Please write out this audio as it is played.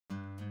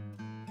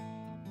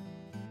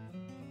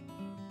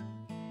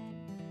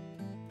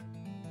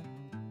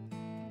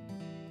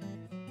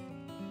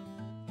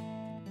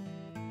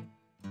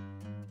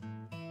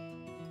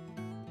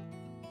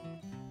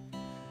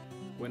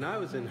When I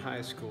was in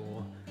high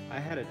school, I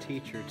had a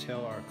teacher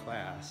tell our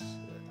class,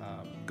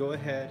 go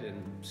ahead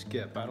and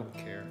skip, I don't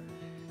care.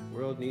 The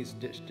world needs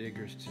ditch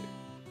diggers too.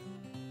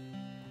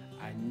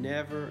 I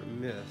never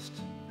missed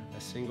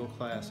a single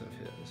class of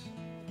his.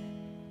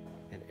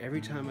 And every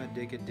time I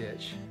dig a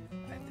ditch,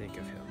 I think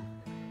of him.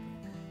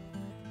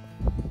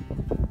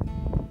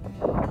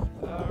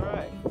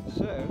 Alright,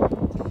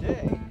 so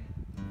today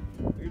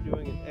we're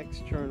doing an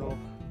external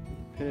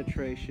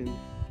penetration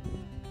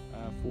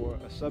for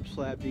a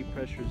sub-slab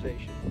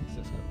depressurization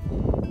system.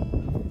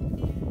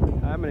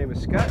 Hi, my name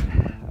is Scott.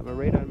 I'm a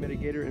radon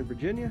mitigator in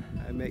Virginia.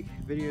 I make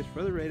videos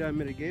for other radon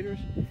mitigators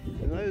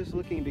and those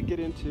looking to get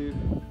into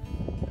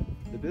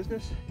the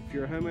business. If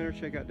you're a homeowner,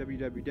 check out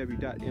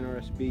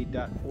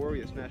www.nrsb.org.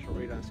 It's National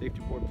Radon Safety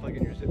Board. Plug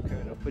in your zip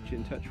code. I'll put you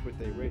in touch with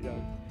a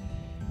radon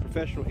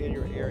professional in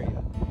your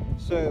area.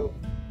 So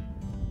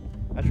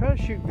I try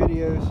to shoot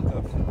videos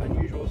of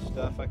unusual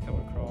stuff I come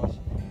across.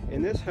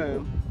 In this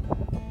home,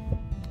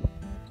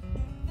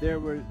 there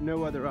were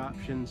no other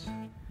options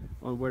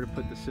on where to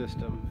put the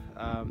system.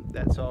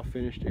 That's all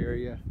finished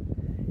area,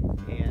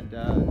 and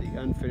the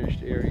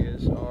unfinished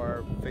areas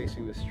are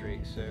facing the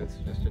street, so it's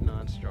just a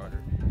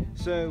non-starter.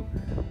 So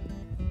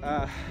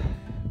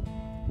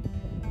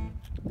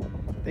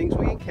things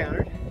we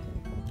encountered: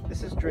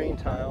 this is drain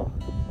tile.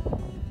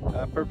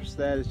 Purpose of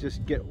that is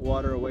just get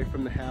water away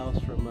from the house,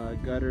 from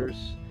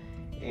gutters,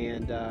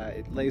 and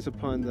it lays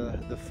upon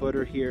the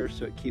footer here,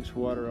 so it keeps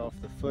water off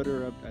the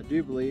footer. I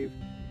do believe,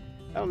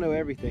 I don't know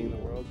everything in the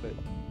world, but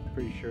I'm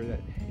pretty sure that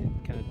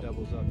it kind of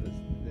doubles up as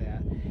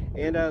that.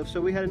 And so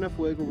we had enough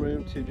wiggle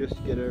room to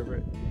just get over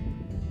it,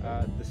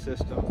 the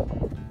system.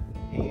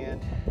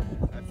 And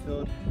I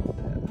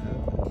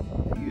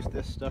used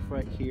this stuff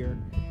right here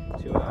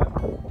to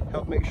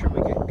help make sure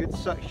we get good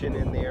suction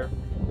in there.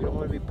 We don't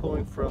want to be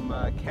pulling from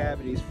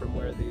cavities from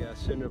where the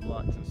cinder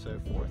blocks and so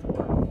forth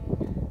were.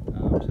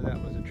 So that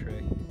was a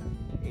trick.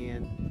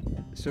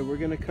 And so we're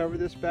going to cover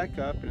this back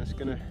up, and it's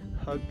going to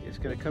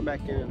come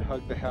back in and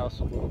hug the house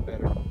a little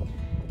better.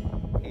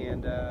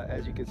 And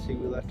as you can see,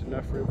 we left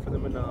enough room for the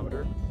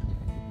manometer.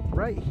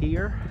 Right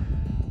here,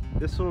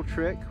 this little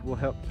trick will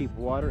help keep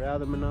water out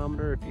of the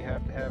manometer if you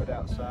have to have it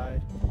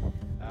outside.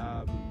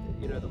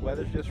 You know, the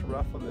weather's just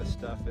rough on this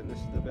stuff, and this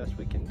is the best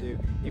we can do.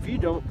 If you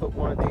don't put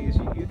one of these,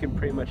 you can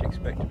pretty much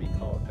expect to be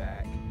called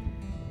back.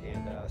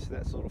 And so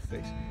that's a little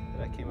fix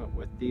that I came up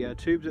with. The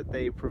tubes that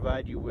they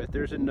provide you with,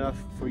 there's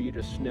enough for you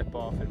to snip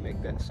off and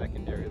make that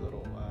secondary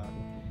little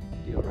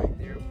deal right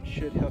there.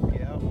 Should help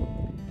you out.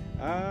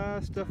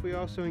 Stuff we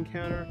also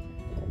encounter.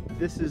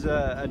 This is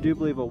I do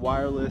believe a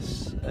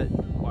wireless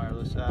one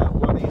of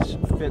these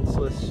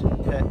fenceless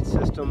pet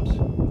systems,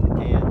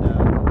 and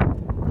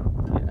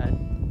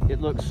it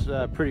looks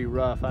pretty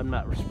rough. I'm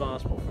not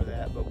responsible for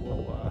that, but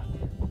we'll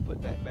put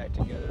that back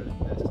together as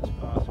best as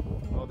possible.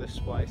 All the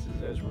splices,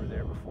 those were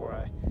there before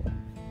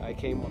I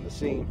came on the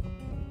scene.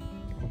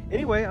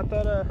 Anyway, I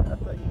thought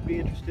you'd be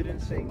interested in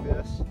seeing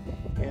this,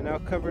 and I'll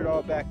cover it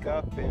all back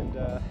up and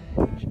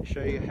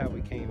show you how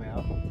we came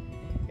out.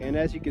 And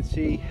as you can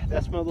see,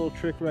 that's my little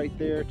trick right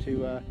there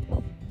to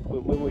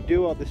when we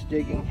do all this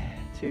digging,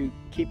 to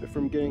keep it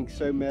from getting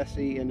so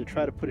messy and to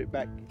try to put it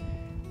back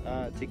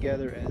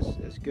together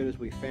as good as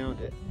we found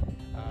it.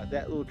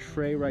 That little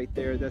tray right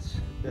there,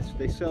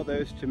 they sell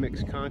those to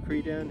mix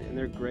concrete in, and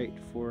they're great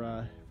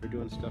for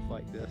doing stuff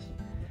like this.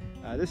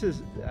 I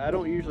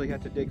don't usually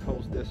have to dig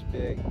holes this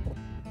big,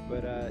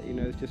 but you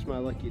know, it's just my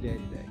lucky day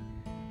today.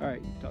 All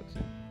right, talk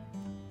soon.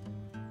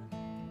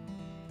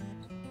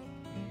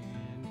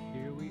 And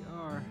here we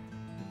are,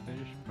 the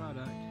finished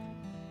product.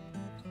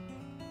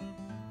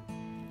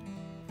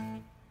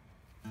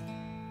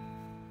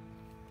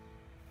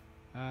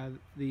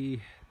 The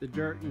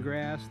dirt and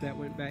grass, that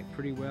went back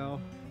pretty well.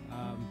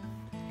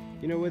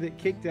 You know, with it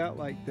kicked out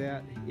like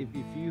that, if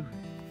you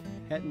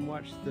hadn't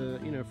watched the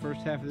first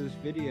half of this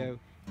video,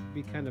 it'd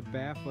be kind of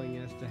baffling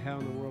as to how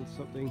in the world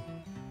something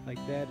like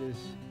that is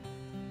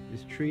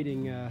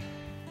treating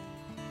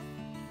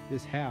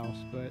this house.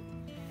 But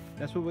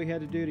that's what we had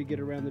to do to get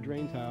around the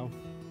drain tile.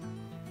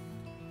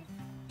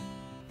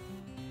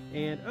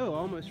 And oh, I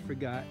almost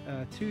forgot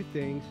two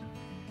things.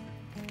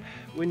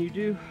 When you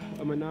do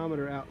a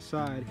manometer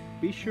outside,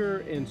 be sure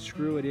and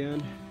screw it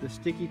in. The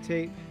sticky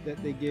tape that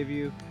they give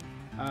you,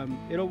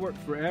 it'll work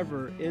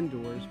forever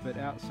indoors, but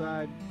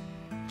outside,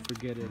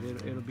 forget it.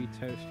 It'll be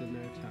toast in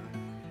no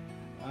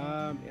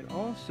time. And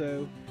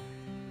also,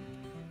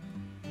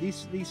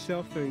 these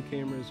cell phone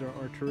cameras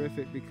are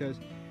terrific, because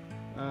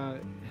I'll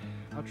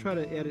try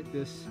to edit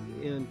this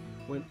in.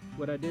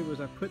 What I did was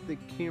I put the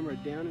camera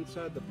down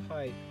inside the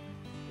pipe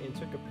and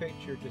took a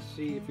picture to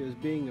see if it was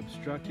being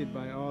obstructed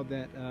by all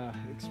that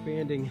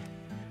expanding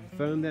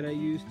foam that I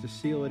used to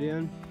seal it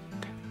in.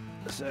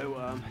 So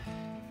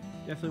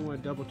definitely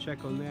want to double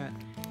check on that,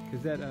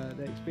 because that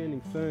expanding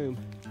foam,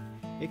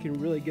 it can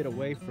really get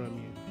away from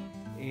you.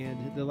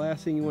 And the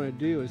last thing you want to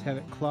do is have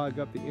it clog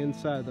up the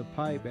inside of the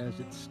pipe as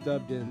it's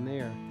stubbed in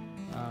there.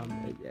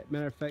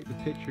 Matter of fact, the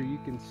picture, you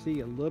can see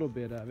a little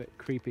bit of it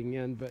creeping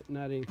in, but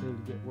not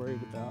anything to get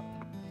worried about.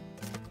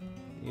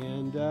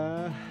 And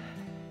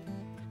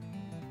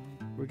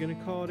we're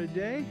gonna call it a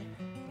day,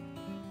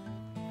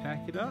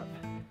 pack it up,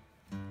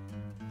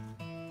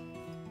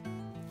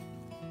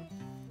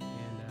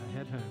 and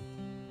head home.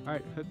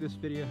 Alright, hope this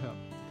video helped.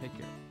 Take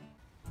care.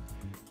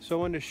 So I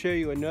wanted to show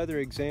you another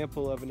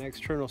example of an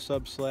external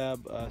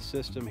sub-slab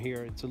system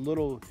here. It's a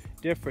little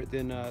different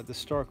than the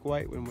stark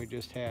white one we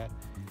just had.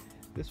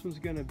 This one's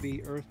going to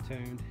be earth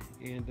toned,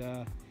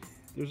 and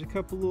there's a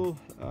couple little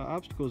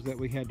obstacles that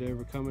we had to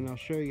overcome, and I'll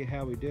show you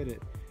how we did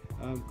it.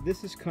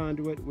 This is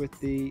conduit with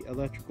the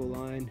electrical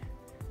line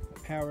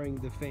powering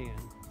the fan.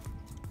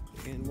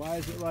 And why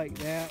is it like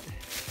that?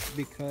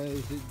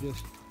 Because it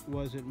just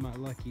wasn't my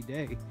lucky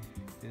day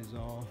is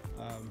all.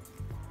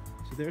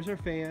 So there's our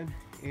fan,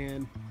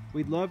 and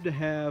we'd love to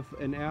have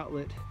an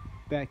outlet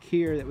back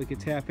here that we could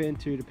tap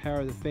into to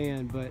power the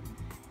fan, but it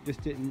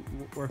just didn't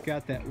work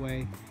out that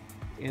way.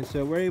 And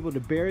so we're able to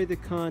bury the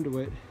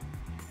conduit,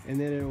 and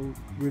then it'll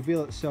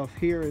reveal itself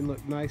here and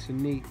look nice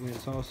and neat when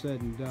it's all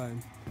said and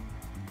done.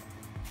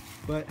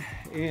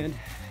 And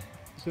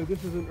so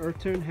this is an earth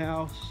tone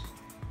house,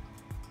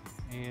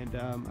 and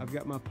I've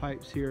got my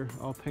pipes here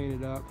all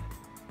painted up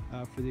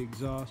for the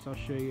exhaust. I'll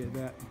show you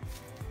that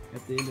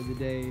at the end of the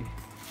day.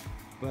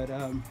 But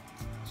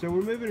so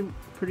we're moving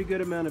a pretty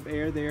good amount of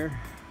air there.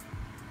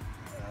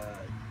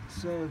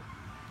 So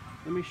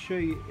let me show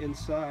you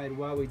inside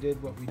why we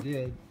did what we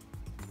did.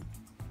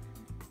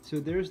 So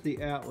there's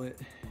the outlet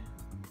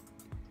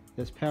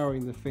that's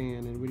powering the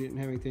fan, and we didn't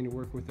have anything to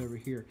work with over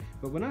here.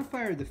 But when I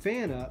fired the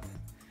fan up,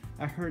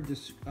 I heard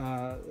this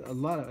a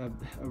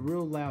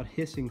real loud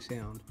hissing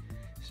sound.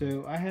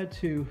 So I had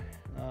to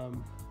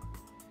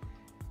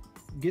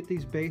get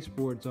these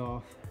baseboards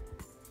off,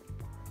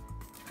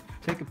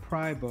 take a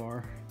pry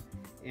bar,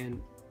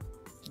 and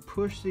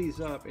push these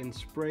up and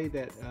spray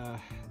that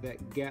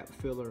gap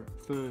filler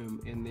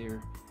foam in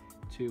there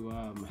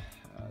to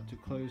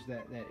close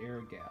that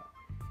air gap.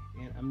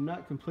 And I'm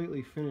not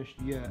completely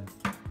finished yet,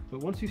 but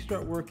once you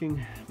start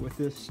working with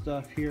this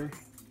stuff here,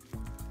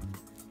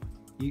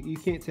 you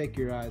can't take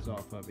your eyes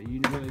off of it.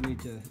 You really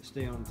need to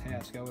stay on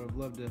task. I would have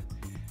loved to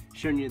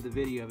show you the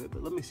video of it,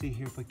 but let me see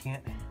here if we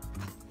can't.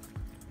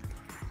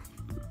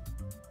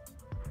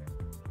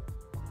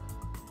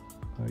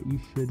 All right, you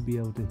should be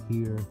able to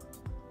hear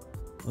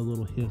a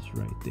little hiss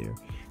right there.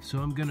 So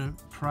I'm gonna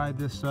pry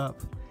this up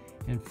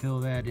and fill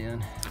that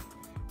in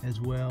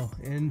as well,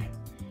 and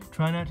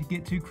try not to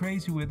get too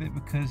crazy with it,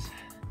 because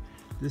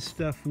this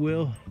stuff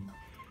will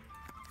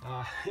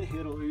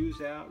it'll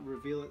ooze out and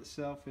reveal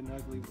itself in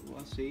ugly.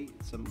 Well, see,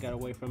 something got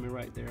away from me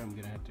right there. I'm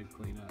gonna have to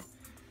clean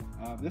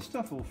up. This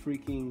stuff will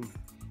freaking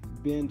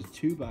bend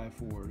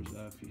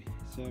 2x4s.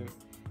 So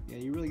yeah,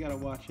 you really got to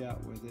watch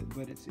out with it.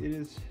 But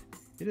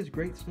it is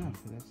great stuff.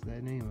 That's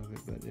the name of it.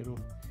 But it'll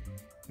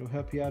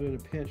help you out in a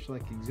pinch,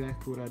 like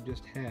exactly what I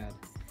just had.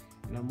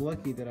 And I'm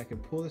lucky that I can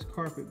pull this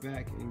carpet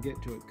back and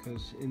get to it,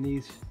 because in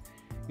these,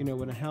 you know,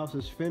 when a house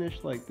is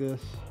finished like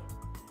this,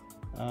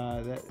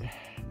 that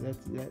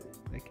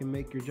can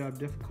make your job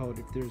difficult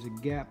if there's a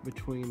gap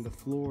between the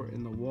floor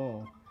and the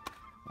wall.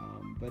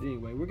 But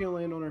anyway, we're gonna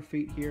land on our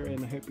feet here,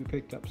 and I hope you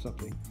picked up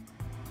something.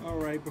 All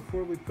right,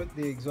 before we put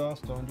the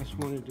exhaust on, just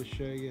wanted to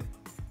show you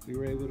we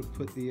were able to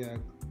put the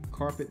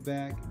carpet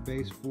back,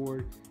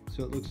 baseboard,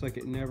 so it looks like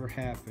it never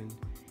happened.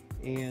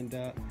 And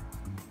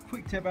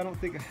quick tip, I don't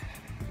think,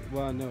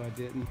 well, no, I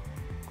didn't.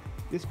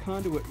 This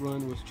conduit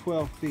run was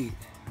 12 feet,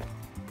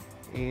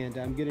 and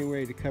I'm getting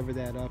ready to cover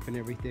that up and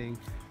everything,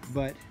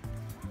 but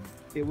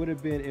it would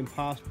have been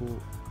impossible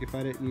if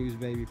I didn't use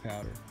baby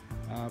powder.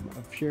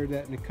 I've shared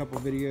that in a couple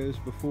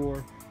videos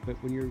before,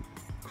 but when you're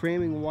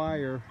cramming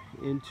wire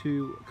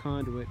into a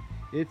conduit,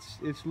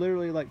 it's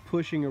literally like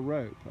pushing a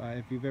rope,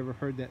 if you've ever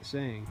heard that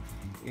saying,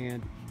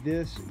 and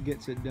this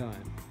gets it done.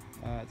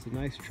 It's a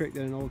nice trick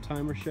that an old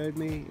timer showed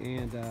me,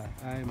 and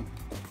I'm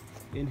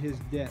in his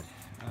debt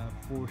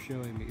for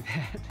showing me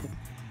that.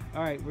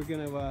 All right, we're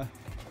gonna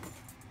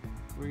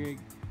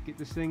get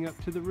this thing up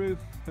to the roof,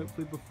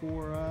 hopefully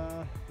before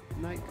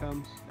night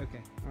comes.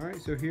 Okay. All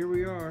right, so here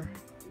we are.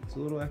 It's a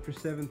little after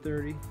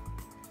 7:30.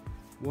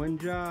 One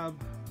job,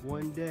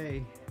 one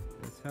day.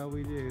 That's how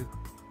we do.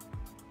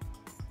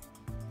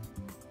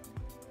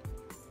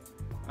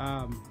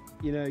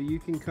 You know, you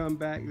can come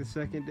back the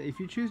second day if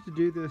you choose to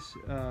do this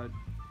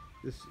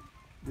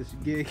this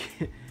gig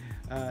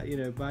you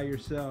know, by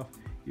yourself.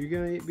 You're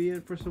gonna be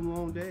in for some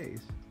long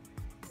days,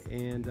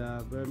 and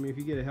but I mean, if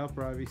you get a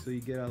helper, obviously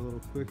you get out a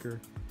little quicker.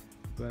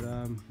 But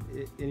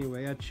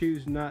anyway, I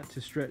choose not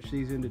to stretch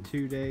these into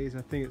 2 days.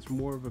 I think it's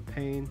more of a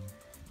pain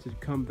to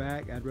come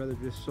back. I'd rather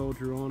just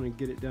soldier on and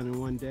get it done in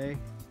 1 day.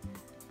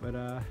 But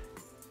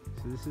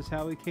so this is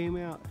how we came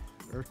out: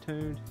 earth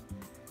toned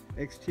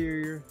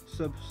exterior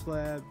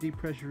sub-slab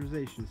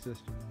depressurization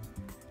system.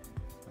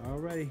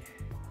 Alrighty,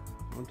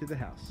 on to the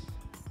house.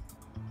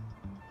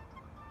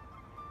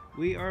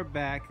 We are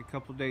back a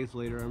couple days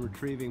later. I'm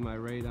retrieving my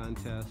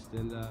radon test,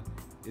 and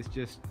it's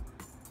just,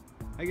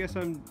 I guess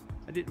I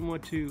didn't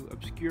want to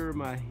obscure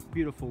my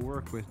beautiful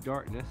work with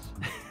darkness.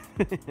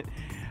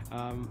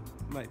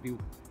 Might be,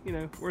 you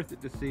know, worth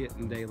it to see it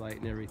in daylight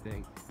and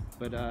everything.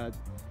 But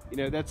you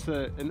know, that's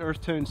an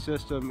earth tone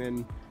system,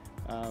 and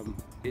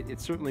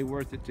it's certainly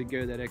worth it to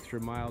go that extra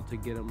mile to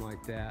get them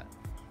like that.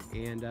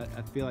 And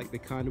I feel like the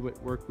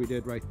conduit work we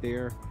did right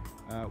there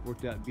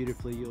worked out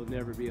beautifully. You'll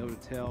never be able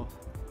to tell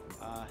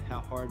how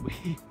hard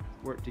we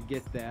worked to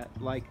get that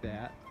like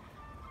that.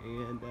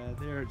 And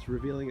there it's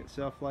revealing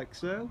itself like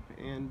so,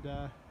 and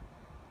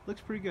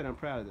looks pretty good. I'm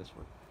proud of this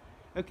one.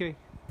 Okay,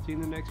 see you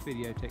in the next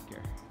video. Take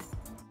care.